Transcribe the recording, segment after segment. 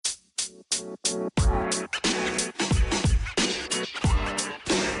Hi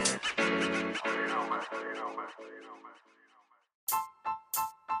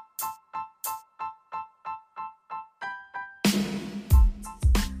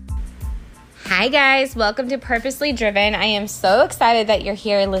guys, welcome to Purposely Driven. I am so excited that you're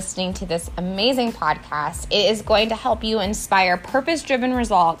here listening to this amazing podcast. It is going to help you inspire purpose-driven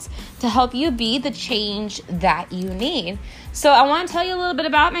results to help you be the change that you need. So I want to tell you a little bit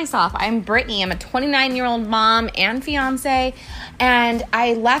about myself. I'm Brittany. I'm a 29-year-old mom and fiance, and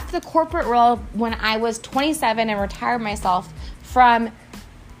I left the corporate world when I was 27 and retired myself from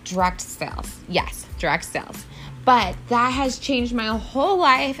direct sales. Yes, direct sales. But that has changed my whole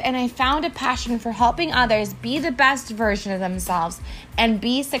life, and I found a passion for helping others be the best version of themselves and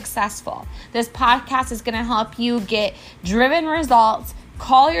be successful. This podcast is going to help you get driven results,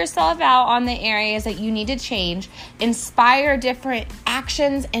 call yourself out on the areas that you need to change, inspire different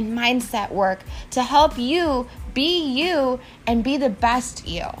actions and mindset work to help you be you and be the best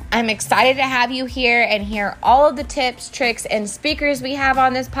you. I'm excited to have you here and hear all of the tips, tricks, and speakers we have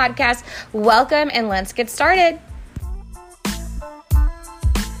on this podcast. Welcome, and let's get started.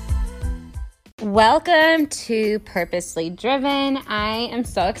 Welcome to Purposely Driven. I am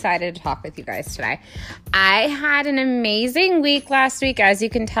so excited to talk with you guys today. I had an amazing week last week. As you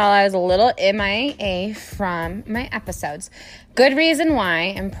can tell, I was a little MIA from my episodes. Good reason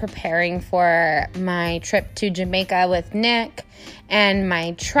why. I'm preparing for my trip to Jamaica with Nick and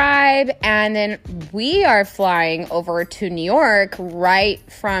my tribe, and then we are flying over to New York right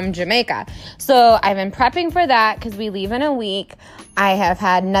from Jamaica. So I've been prepping for that because we leave in a week. I have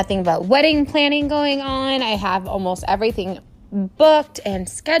had nothing but wedding planning going on. I have almost everything booked and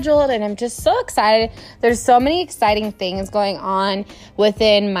scheduled, and I'm just so excited. There's so many exciting things going on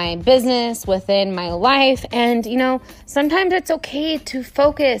within my business, within my life, and sometimes it's okay to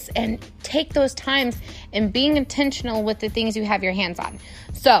focus and take those times and being intentional with the things you have your hands on.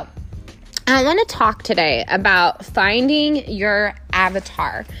 So I want to talk today about finding your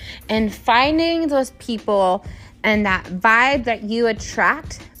avatar and finding those people and that vibe that you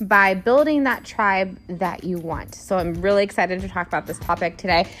attract by building that tribe that you want. So I'm really excited to talk about this topic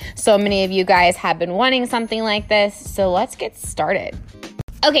today. So many of you guys have been wanting something like this. So let's get started.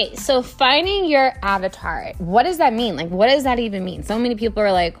 Okay, so finding your avatar. What does that mean? What does that even mean? So many people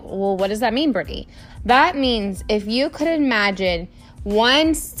are like, well, what does that mean, Brittany? That means if you could imagine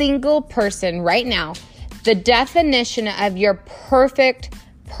one single person right now, the definition of your perfect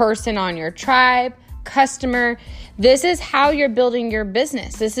person on your tribe, customer, this is how you're building your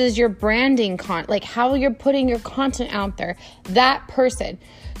business. This is your branding how you're putting your content out there, that person.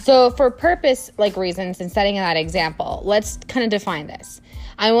 So for purpose reasons and setting that example, let's kind of define this.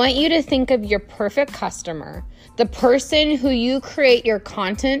 I want you to think of your perfect customer, the person who you create your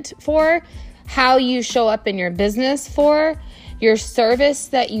content for, how you show up in your business for, your service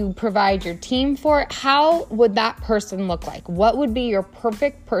that you provide your team for. How would that person look like? What would be your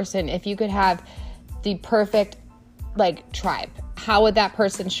perfect person if you could have the perfect tribe? How would that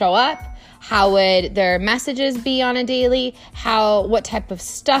person show up? How would their messages be on a daily? What type of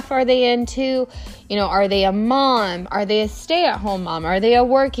stuff are they into? Are they a mom? Are they a stay-at-home mom? Are they a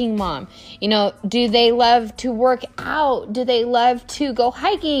working mom? Do they love to work out? Do they love to go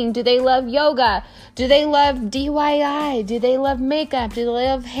hiking? Do they love yoga? Do they love DIY? Do they love makeup? Do they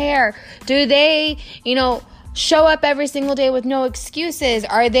love hair? Do they, show up every single day with no excuses?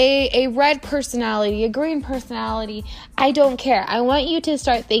 Are they a red personality, a green personality? I don't care. I want you to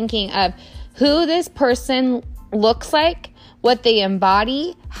start thinking of who this person looks like, what they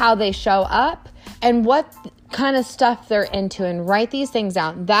embody, how they show up, and what kind of stuff they're into, and write these things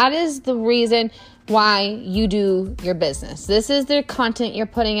out. That is the reason why you do your business. This is the content you're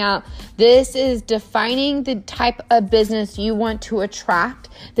putting out. This is defining the type of business you want to attract.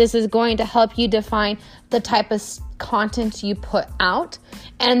 This is going to help you define the type of content you put out.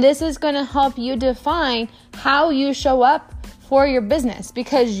 And this is going to help you define how you show up for your business,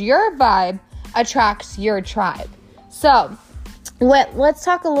 because your vibe attracts your tribe. So let's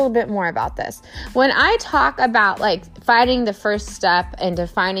talk a little bit more about this. When I talk about finding the first step and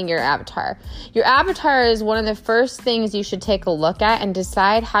defining your avatar is one of the first things you should take a look at and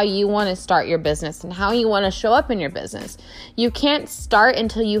decide how you want to start your business and how you want to show up in your business. You can't start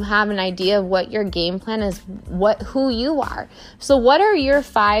until you have an idea of what your game plan is, who you are. So what are your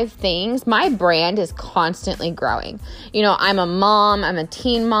 5 things? My brand is constantly growing. I'm a mom, I'm a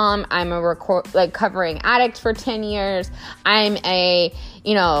teen mom, I'm a recovering addict for 10 years. I'm a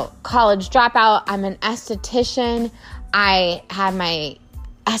college dropout. I'm an esthetician. I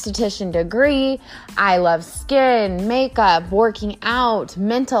esthetician degree. I love skin, makeup, working out,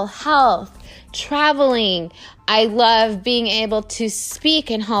 mental health, traveling. I love being able to speak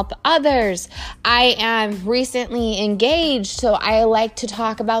and help others. I am recently engaged, so I like to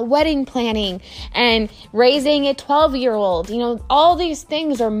talk about wedding planning and raising a 12-year-old. All these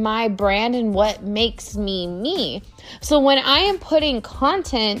things are my brand and what makes me me. So when I am putting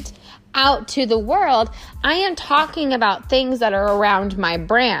content out to the world, I am talking about things that are around my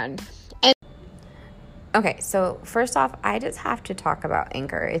brand. Okay, so first off, I just have to talk about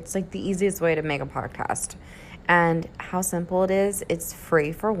Anchor. It's like the easiest way to make a podcast. And how simple it is. It's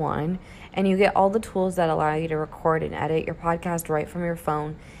free for one. And you get all the tools that allow you to record and edit your podcast right from your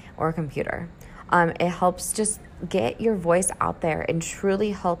phone or computer. It helps just get your voice out there and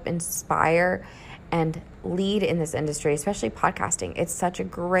truly help inspire and lead in this industry, especially podcasting. It's such a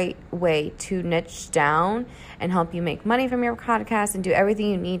great way to niche down and help you make money from your podcast and do everything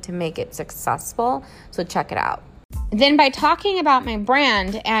you need to make it successful. So check it out. Then by talking about my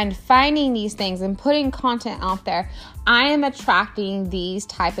brand and finding these things and putting content out there, I am attracting these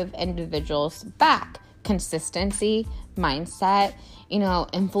type of individuals back. Consistency, mindset,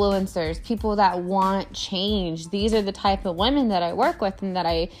 influencers, people that want change. These are the type of women that I work with and that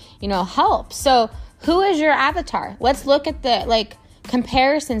I, help. So who is your avatar? Let's look at the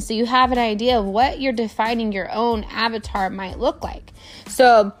comparison so you have an idea of what you're defining your own avatar might look like.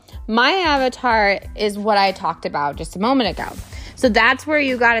 So my avatar is what I talked about just a moment ago. So that's where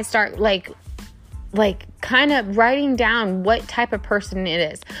you got to start kind of writing down what type of person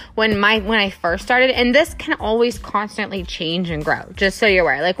it is. When I first started, and this can always constantly change and grow, just so you're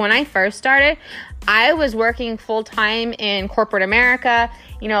aware. When I first started, I was working full-time in corporate America,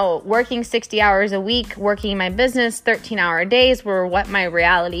 working 60 hours a week, working my business, 13-hour days were what my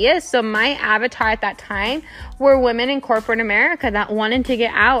reality is. So my avatar at that time were women in corporate America that wanted to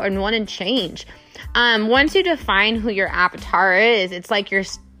get out and wanted change. Once you define who your avatar is, it's like you're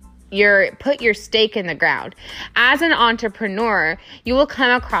put your stake in the ground. As an entrepreneur, you will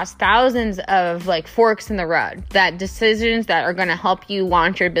come across thousands of forks in the road, that decisions that are going to help you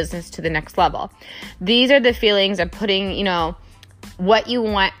launch your business to the next level. These are the feelings of putting, what you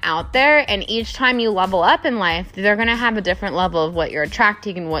want out there, and each time you level up in life, they're going to have a different level of what you're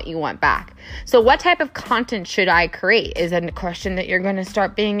attracting and what you want back. So what type of content should I create is a question that you're going to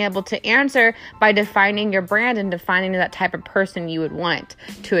start being able to answer by defining your brand and defining that type of person you would want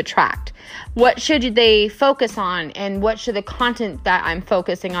to attract. What should they focus on, and what should the content that I'm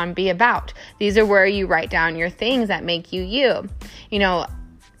focusing on be about? These are where you write down your things that make you you.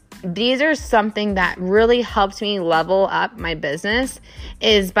 These are something that really helps me level up my business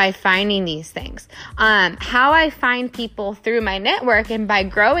is by finding these things. How I find people through my network and by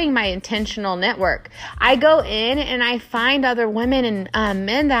growing my intentional network. I go in and I find other women and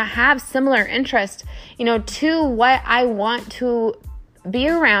men that have similar interests, to what I want to be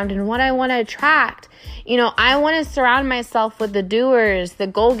around and what I want to attract. I want to surround myself with the doers, the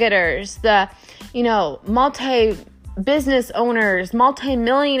goal-getters, the, business owners,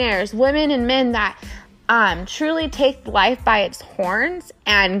 multi-millionaires, women and men that truly take life by its horns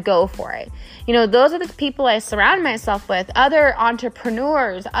and go for it. Those are the people I surround myself with, other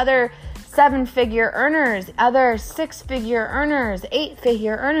entrepreneurs, other 7-figure earners, other 6-figure earners,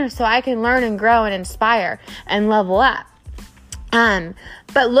 8-figure earners, so I can learn and grow and inspire and level up.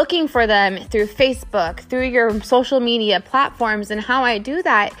 But looking for them through Facebook, through your social media platforms, and how I do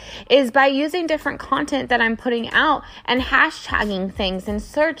that is by using different content that I'm putting out and hashtagging things and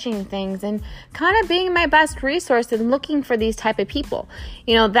searching things and kind of being my best resource and looking for these type of people.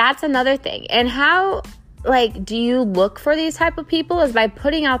 That's another thing. And how do you look for these type of people is by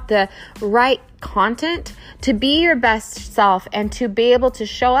putting out the right content to be your best self and to be able to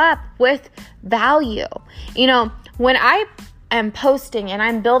show up with value. When I am posting and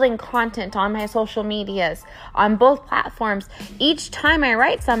I'm building content on my social medias, on both platforms, each time I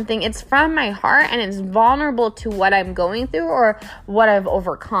write something, it's from my heart and it's vulnerable to what I'm going through or what I've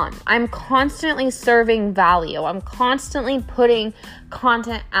overcome. I'm constantly serving value. I'm constantly putting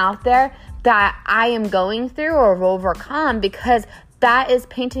content out there that I am going through or have overcome, because that is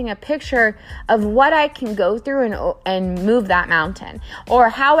painting a picture of what I can go through and move that mountain, or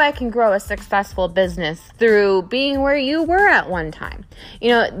how I can grow a successful business through being where you were at one time.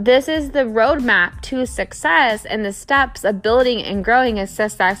 This is the roadmap to success, and the steps of building and growing a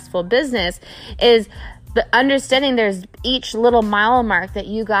successful business is the understanding there's each little mile mark that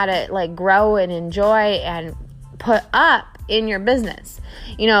you gotta grow and enjoy and put up in your business.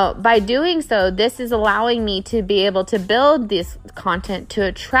 By doing so, this is allowing me to be able to build this content to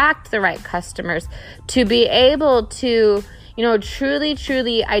attract the right customers, to be able to,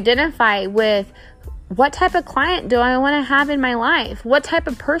 truly identify with what type of client do I want to have in my life? What type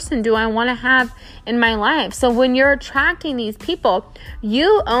of person do I want to have in my life? So when you're attracting these people,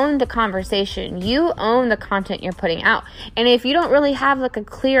 you own the conversation. You own the content you're putting out. And if you don't really have like a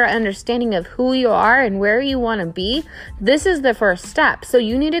clear understanding of who you are and where you want to be, this is the first step. So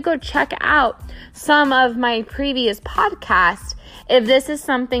you need to go check out some of my previous podcasts if this is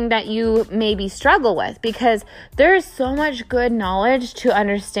something that you maybe struggle with, because there's so much good knowledge to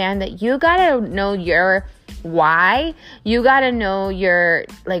understand that you got to know your why. You got to know your,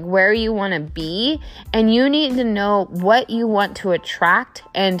 like, where you want to be, and you need to know what you want to attract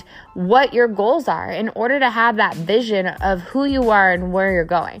and what your goals are in order to have that vision of who you are and where you're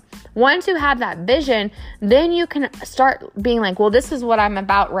going. Once you have that vision, then you can start being like, well, this is what I'm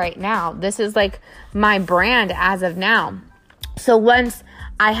about right now. This is like my brand as of now. So once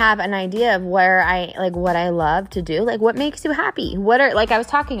I have an idea of where what I love to do, like what makes you happy? What are, like I was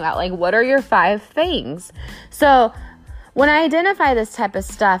talking about, like what are your 5 things? So when I identify this type of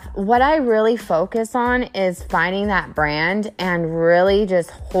stuff, what I really focus on is finding that brand and really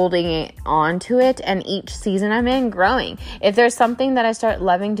just holding it on to it. And each season I'm in, growing. If there's something that I start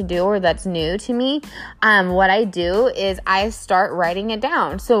loving to do or that's new to me, what I do is I start writing it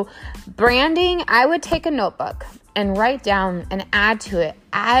down. So branding, I would take a notebook and write down and add to it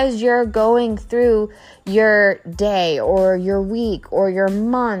as you're going through your day or your week or your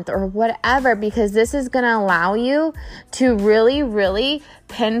month or whatever, because this is going to allow you to really, really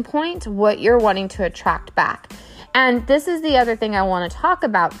pinpoint what you're wanting to attract back. And this is the other thing I want to talk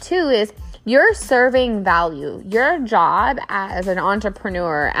about too, is you're serving value. Your job as an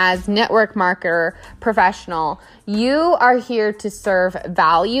entrepreneur, as network marketer, professional, you are here to serve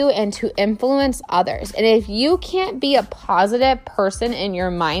value and to influence others. And if you can't be a positive person in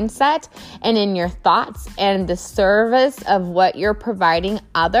your mindset and in your thoughts and the service of what you're providing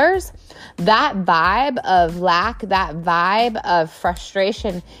others, that vibe of lack, that vibe of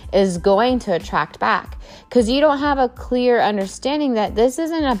frustration is going to attract back, because you don't have a clear understanding that this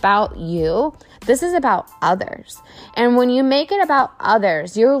isn't about you. This is about others. And when you make it about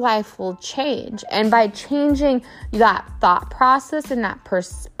others, your life will change. And by changing that thought process and that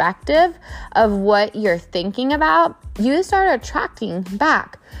perspective of what you're thinking about, you start attracting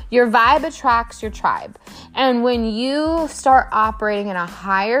back. Your vibe attracts your tribe. And when you start operating in a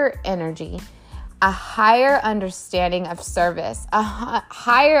higher energy, a higher understanding of service, a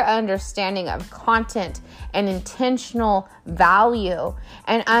higher understanding of content and intentional value,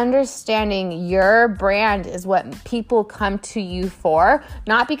 and understanding your brand is what people come to you for,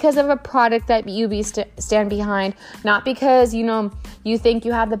 not because of a product that you stand behind, not because, you think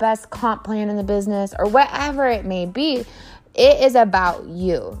you have the best comp plan in the business or whatever it may be. It is about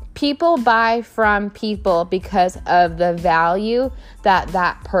you. People buy from people because of the value that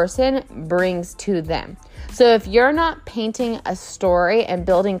that person brings to them. So if you're not painting a story and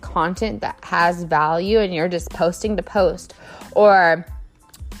building content that has value and you're just posting to post or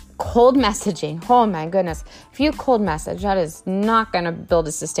cold messaging, oh my goodness, if you cold message, that is not going to build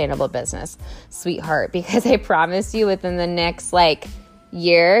a sustainable business, sweetheart, because I promise you within the next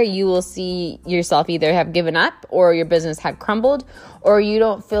year, you will see yourself either have given up or your business had crumbled, or you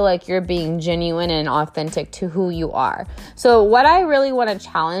don't feel like you're being genuine and authentic to who you are. So what I really want to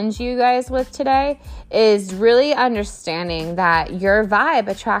challenge you guys with today is really understanding that your vibe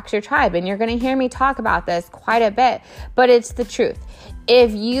attracts your tribe. And you're going to hear me talk about this quite a bit, but it's the truth.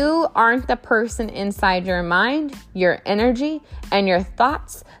 If you aren't the person inside your mind, your energy, and your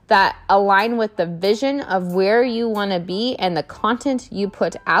thoughts that align with the vision of where you want to be and the content you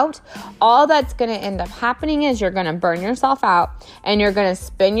put out, all that's going to end up happening is you're going to burn yourself out and you're going to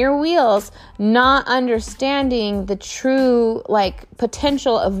spin your wheels, not understanding the true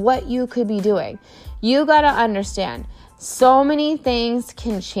potential of what you could be doing. You got to understand, so many things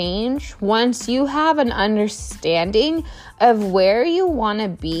can change once you have an understanding of where you want to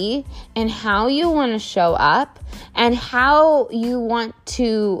be and how you want to show up and how you want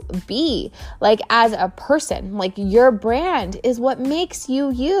to be as a person. Your brand is what makes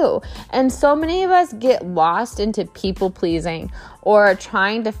you you. And so many of us get lost into people pleasing or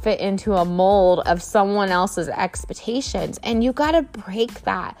trying to fit into a mold of someone else's expectations. And you got to break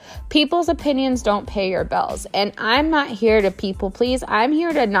that. People's opinions don't pay your bills. And I'm not here to people please. I'm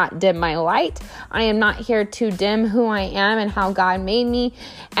here to not dim my light. I am not here to dim who I am and how God made me.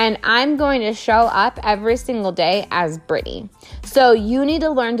 And I'm going to show up every single day as Brittany. So you need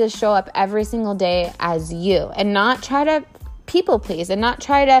to learn to show up every single day as you and not try to people please and not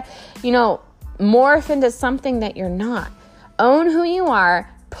try to, morph into something that you're not. Own who you are,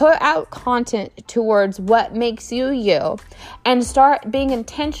 put out content towards what makes you you, and start being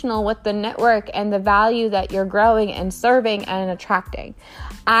intentional with the network and the value that you're growing and serving and attracting.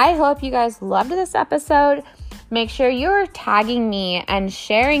 I hope you guys loved this episode. Make sure you're tagging me and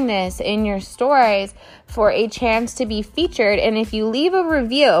sharing this in your stories for a chance to be featured. And if you leave a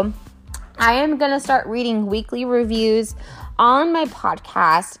review, I am going to start reading weekly reviews on my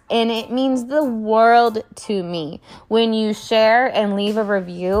podcast, and it means the world to me when you share and leave a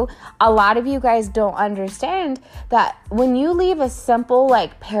review. A lot of you guys don't understand that when you leave a simple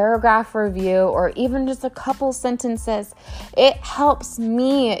paragraph review or even just a couple sentences, it helps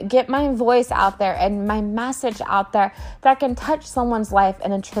me get my voice out there and my message out there that can touch someone's life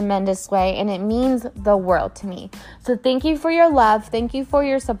in a tremendous way, and it means the world to me. So thank you for your love, thank you for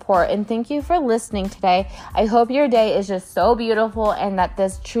your support, and thank you for listening today. I hope your day is just so beautiful and that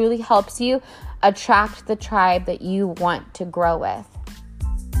this truly helps you attract the tribe that you want to grow with.